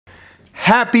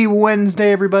Happy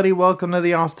Wednesday, everybody. Welcome to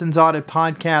the Austin's Audit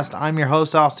Podcast. I'm your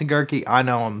host, Austin Gerke. I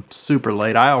know I'm super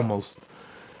late. I almost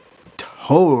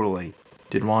totally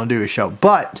didn't want to do a show.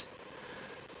 But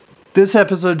this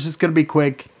episode is just going to be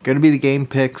quick. Going to be the game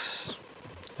picks.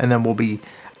 And then we'll be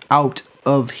out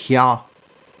of here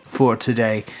for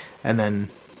today. And then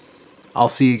I'll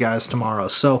see you guys tomorrow.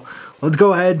 So let's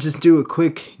go ahead and just do a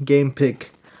quick game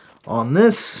pick on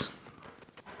this.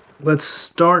 Let's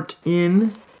start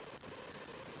in...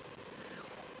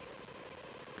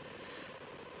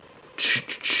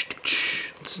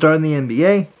 Starting the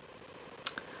NBA.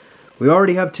 We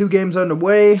already have two games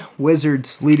underway.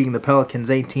 Wizards leading the Pelicans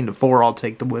 18-4. I'll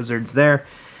take the Wizards there.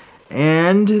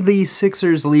 And the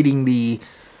Sixers leading the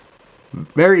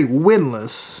very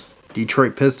winless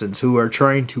Detroit Pistons, who are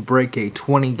trying to break a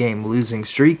 20-game losing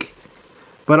streak.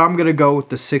 But I'm going to go with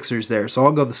the Sixers there. So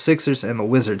I'll go the Sixers and the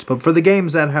Wizards. But for the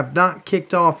games that have not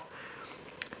kicked off,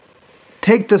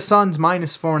 take the Suns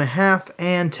 -4.5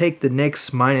 and take the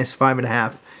Knicks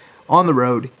 -5.5 on the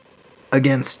road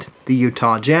against the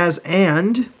Utah Jazz,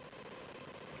 and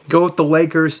go with the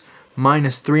Lakers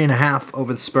 -3.5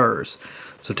 over the Spurs.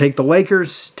 So take the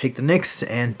Lakers, take the Knicks,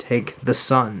 and take the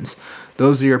Suns.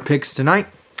 Those are your picks tonight.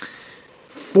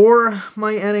 For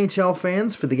my NHL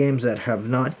fans, for the games that have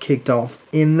not kicked off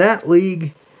in that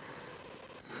league,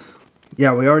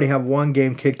 yeah, we already have one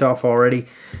game kicked off already.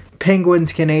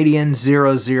 Penguins Canadiens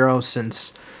 0-0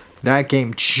 since that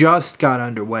game just got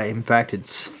underway. In fact,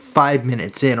 it's 5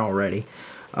 minutes in already.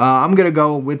 I'm going to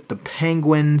go with the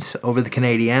Penguins over the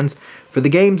Canadiens. For the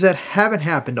games that haven't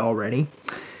happened already,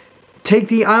 take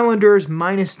the Islanders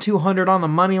 -200 on the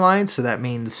money line. So that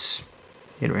means,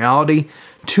 in reality,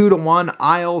 2-1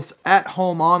 Isles at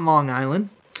home on Long Island.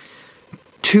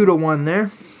 2-1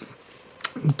 there.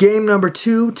 Game number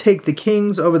 2, take the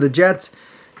Kings over the Jets.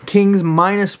 Kings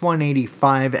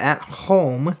 -185 at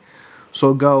home.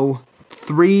 So go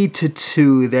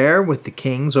 3-2 there with the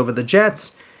Kings over the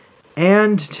Jets.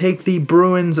 And take the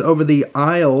Bruins over the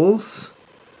Isles.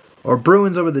 Or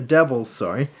Bruins over the Devils,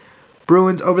 sorry.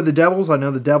 Bruins over the Devils. I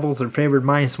know the Devils are favored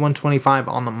 -125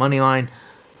 on the money line.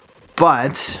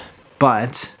 But,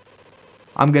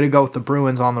 I'm going to go with the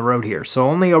Bruins on the road here. So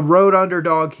only a road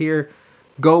underdog here.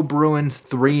 Go Bruins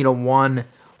 3-1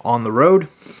 on the road.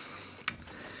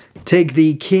 Take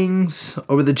the Kings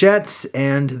over the Jets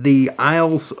and the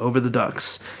Isles over the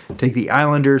Ducks. Take the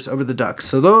Islanders over the Ducks.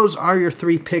 So those are your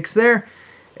three picks there.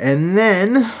 And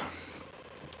then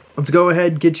let's go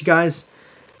ahead and get you guys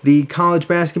the college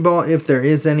basketball, if there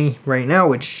is any right now,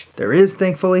 which there is,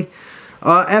 thankfully.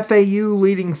 FAU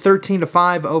leading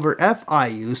 13-5 over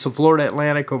FIU. So Florida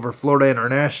Atlantic over Florida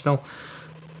International.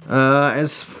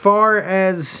 As far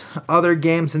as other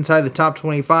games inside the top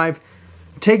 25,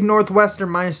 take Northwestern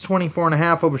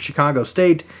 -24.5 over Chicago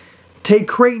State. Take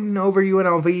Creighton over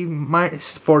UNLV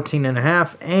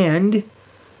 -14.5. And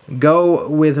go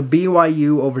with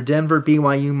BYU over Denver.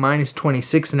 BYU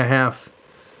 -26.5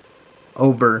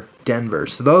 over Denver.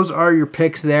 So those are your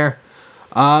picks there.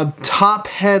 Top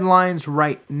headlines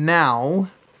right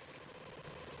now.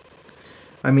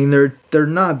 I mean, they're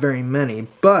not very many,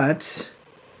 but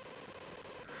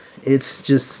it's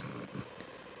just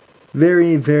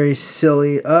very, very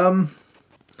silly.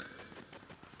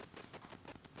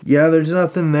 Yeah, there's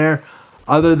nothing there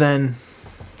other than,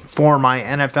 for my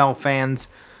NFL fans,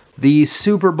 the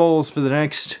Super Bowls for the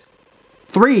next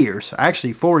 3 years,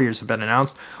 actually 4 years, have been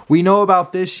announced. We know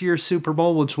about this year's Super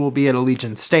Bowl, which will be at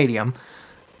Allegiant Stadium,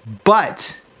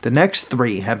 but the next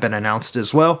 3 have been announced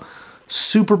as well.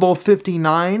 Super Bowl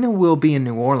 59 will be in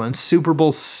New Orleans. Super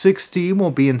Bowl 60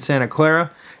 will be in Santa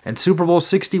Clara. And Super Bowl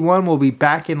 61 will be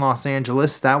back in Los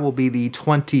Angeles. That will be the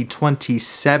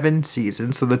 2027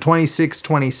 season. So the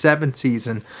 26-27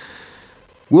 season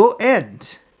will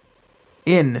end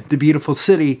in the beautiful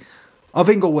city of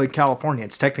Inglewood, California.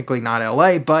 It's technically not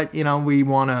LA, but, the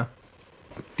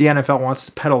NFL wants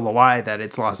to peddle the lie that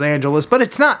it's Los Angeles, but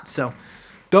it's not. So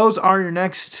those are your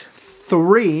next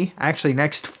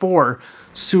 4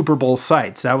 Super Bowl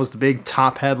sites. That was the big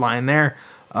top headline there.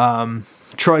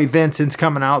 Troy Vincent's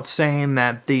coming out saying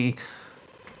that the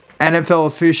NFL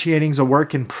officiating is a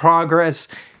work in progress.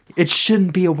 It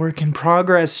shouldn't be a work in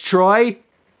progress, Troy.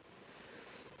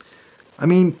 I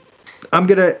mean, I'm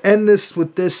going to end this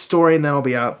with this story and then I'll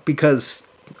be out, because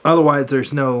otherwise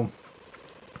there's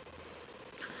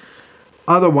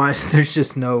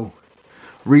just no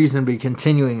reason to be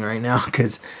continuing right now,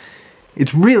 because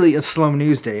it's really a slow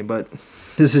news day, but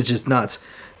this is just nuts.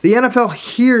 The NFL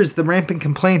hears the rampant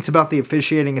complaints about the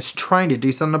officiating, is trying to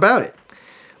do something about it.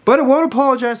 But it won't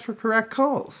apologize for correct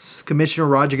calls. Commissioner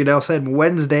Roger Goodell said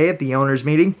Wednesday at the owners'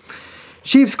 meeting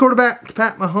Chiefs quarterback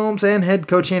Pat Mahomes and head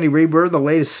coach Andy Reid were the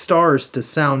latest stars to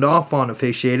sound off on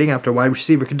officiating after wide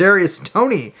receiver Kadarius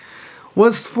Toney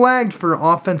was flagged for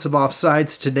offensive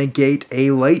offsides to negate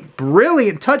a late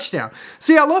brilliant touchdown.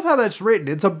 See, I love how that's written.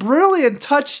 It's a brilliant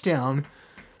touchdown,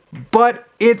 but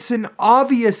it's an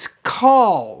obvious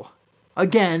call.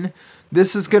 Again,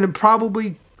 this is going to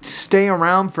probably stay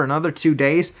around for another 2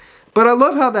 days, but I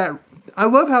love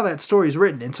how that story is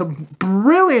written. It's a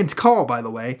brilliant call, by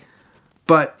the way,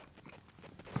 but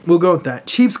we'll go with that.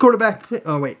 Chiefs quarterback.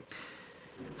 Oh wait.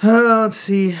 Let's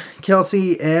see.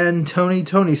 Kelsey and Tony.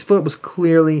 Tony's foot was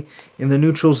clearly in the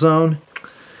neutral zone.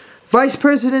 Vice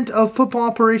President of Football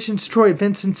Operations Troy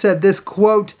Vincent said this,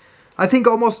 quote, "I think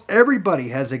almost everybody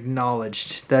has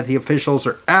acknowledged that the officials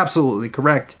are absolutely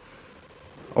correct."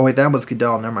 Oh wait, that was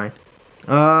Goodell. Never mind.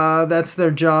 That's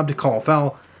their job to call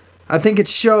foul. I think it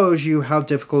shows you how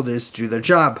difficult it is to do their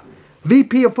job.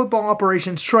 VP of Football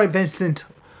Operations Troy Vincent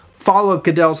followed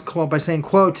Goodell's quote by saying,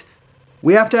 quote,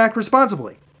 "We have to act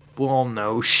responsibly." Well,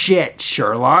 no shit,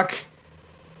 Sherlock.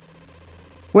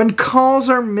 When calls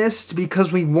are missed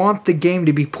because we want the game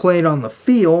to be played on the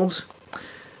field.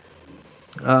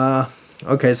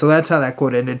 Okay, so that's how that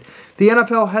quote ended. The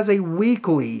NFL has a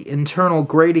weekly internal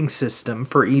grading system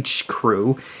for each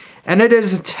crew, and it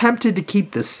has attempted to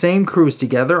keep the same crews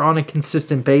together on a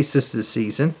consistent basis this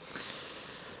season.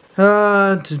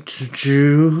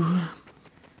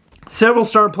 Several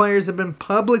star players have been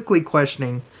publicly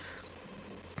questioning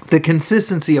the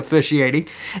consistency of officiating,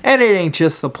 and it ain't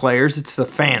just the players, it's the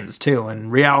fans too. In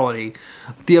reality,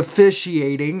 the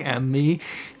officiating and the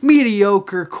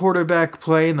mediocre quarterback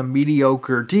play and the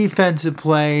mediocre defensive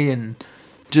play and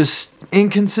just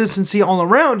inconsistency all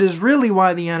around is really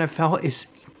why the NFL is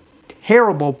a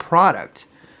terrible product.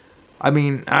 I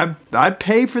mean, I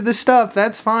pay for this stuff,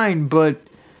 that's fine, but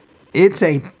it's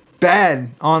a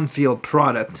bad on-field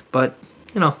product. But,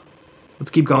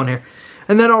 let's keep going here.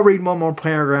 And then I'll read one more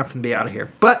paragraph and be out of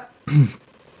here. But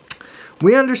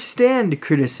we understand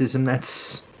criticism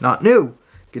that's not new,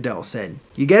 Goodell said.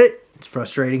 You get it? It's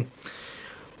frustrating.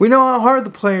 We know how hard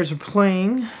the players are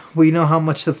playing. We know how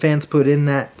much the fans put it.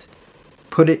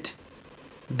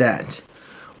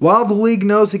 While the league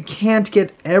knows it can't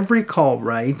get every call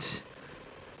right,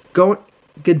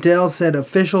 Goodell said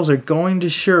officials are going to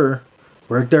sure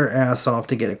work their ass off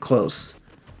to get it close.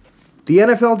 The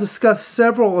NFL discussed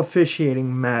several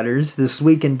officiating matters this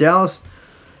week in Dallas,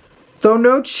 though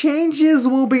no changes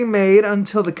will be made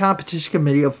until the competition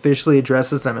committee officially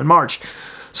addresses them in March.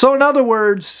 So in other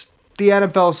words, the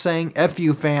NFL is saying, F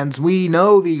you fans, we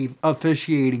know the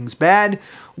officiating's bad.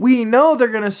 We know they're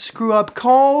going to screw up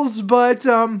calls, but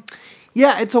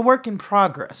it's a work in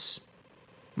progress.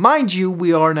 Mind you,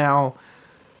 we are now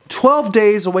 12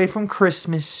 days away from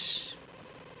Christmas.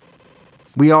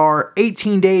 We are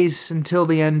 18 days until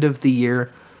the end of the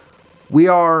year. We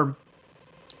are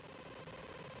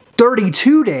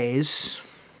 32 days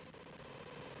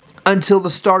until the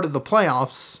start of the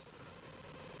playoffs.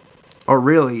 Or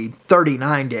really,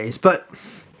 39 days. But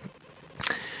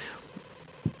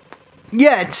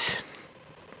yet,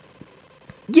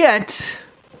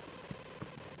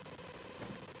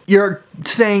 you're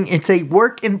saying it's a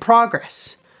work in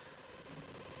progress.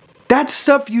 That's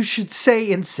stuff you should say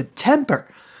in September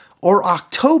or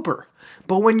October.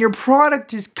 But when your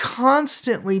product is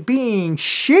constantly being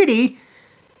shitty,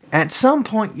 at some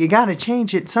point you gotta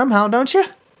change it somehow, don't you?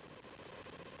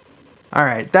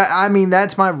 Alright,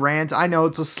 that's my rant. I know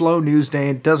it's a slow news day.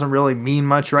 It doesn't really mean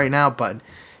much right now, but,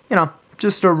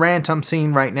 just a rant I'm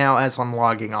seeing right now as I'm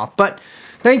logging off. But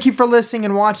thank you for listening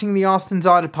and watching the Austin's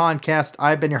Audit Podcast.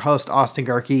 I've been your host, Austin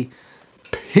Garkey.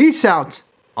 Peace out.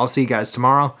 I'll see you guys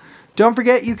tomorrow. Don't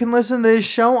forget, you can listen to this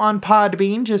show on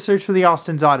Podbean. Just search for the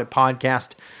Austin's Audit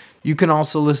Podcast. You can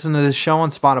also listen to this show on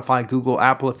Spotify, Google,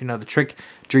 Apple, if you know the trick,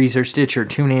 Deezer, Stitcher,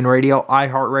 TuneIn Radio,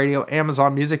 iHeartRadio,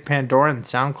 Amazon Music, Pandora, and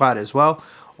SoundCloud as well,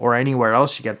 or anywhere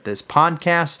else you get this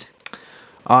podcast.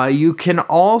 You can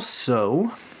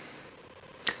also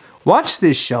watch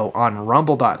this show on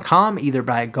Rumble.com, either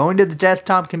by going to the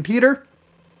desktop computer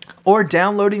or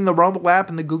downloading the Rumble app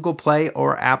in the Google Play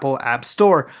or Apple App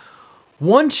Store.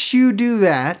 Once you do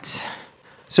that,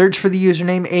 search for the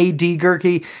username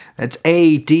ADGurkey. That's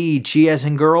ADG as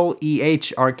in girl,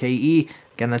 EHRKE.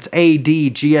 Again, that's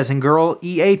ADG as in girl,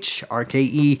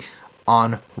 EHRKE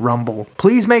on Rumble.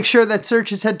 Please make sure that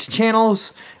search is set to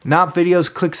channels, not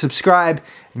videos. Click subscribe,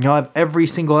 and you'll have every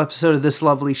single episode of this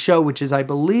lovely show, which is, I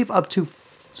believe, up to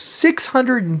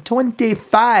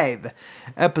 625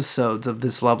 episodes of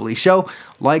this lovely show.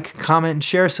 Like, comment, and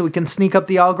share so we can sneak up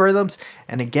the algorithms.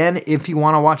 And again, if you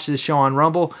want to watch this show on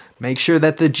Rumble, make sure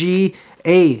that the G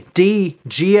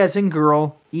ADG as in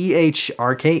girl,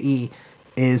 EHRKE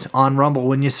is on Rumble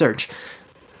when you search.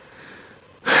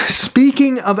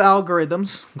 Speaking of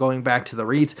algorithms, going back to the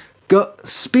reads,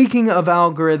 speaking of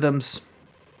algorithms,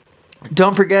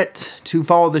 don't forget to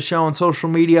follow the show on social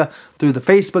media through the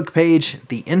Facebook page,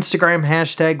 the Instagram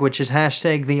hashtag, which is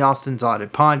hashtag the Austin's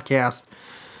Audit Podcast,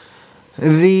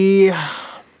 the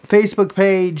Facebook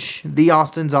page, the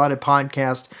Austin's Audit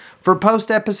Podcast. For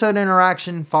post-episode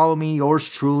interaction, follow me, yours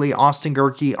truly, Austin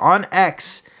Gerke, on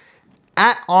X,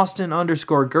 at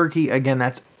Austin_Gerke. Again,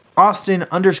 that's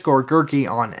Austin_Gerke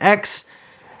on X.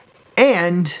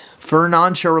 And for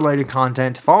non-show related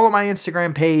content, follow my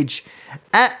Instagram page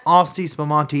at Austin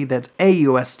Spamanti. That's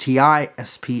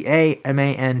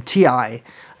AUSTISPAMANTI.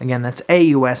 Again, that's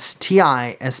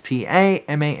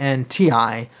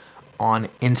AUSTISPAMANTI on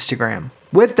Instagram.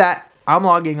 With that, I'm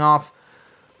logging off.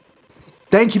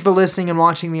 Thank you for listening and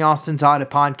watching the Austin's Audit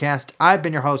Podcast. I've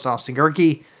been your host, Austin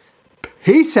Gerke.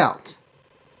 Peace out.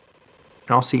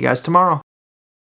 And I'll see you guys tomorrow.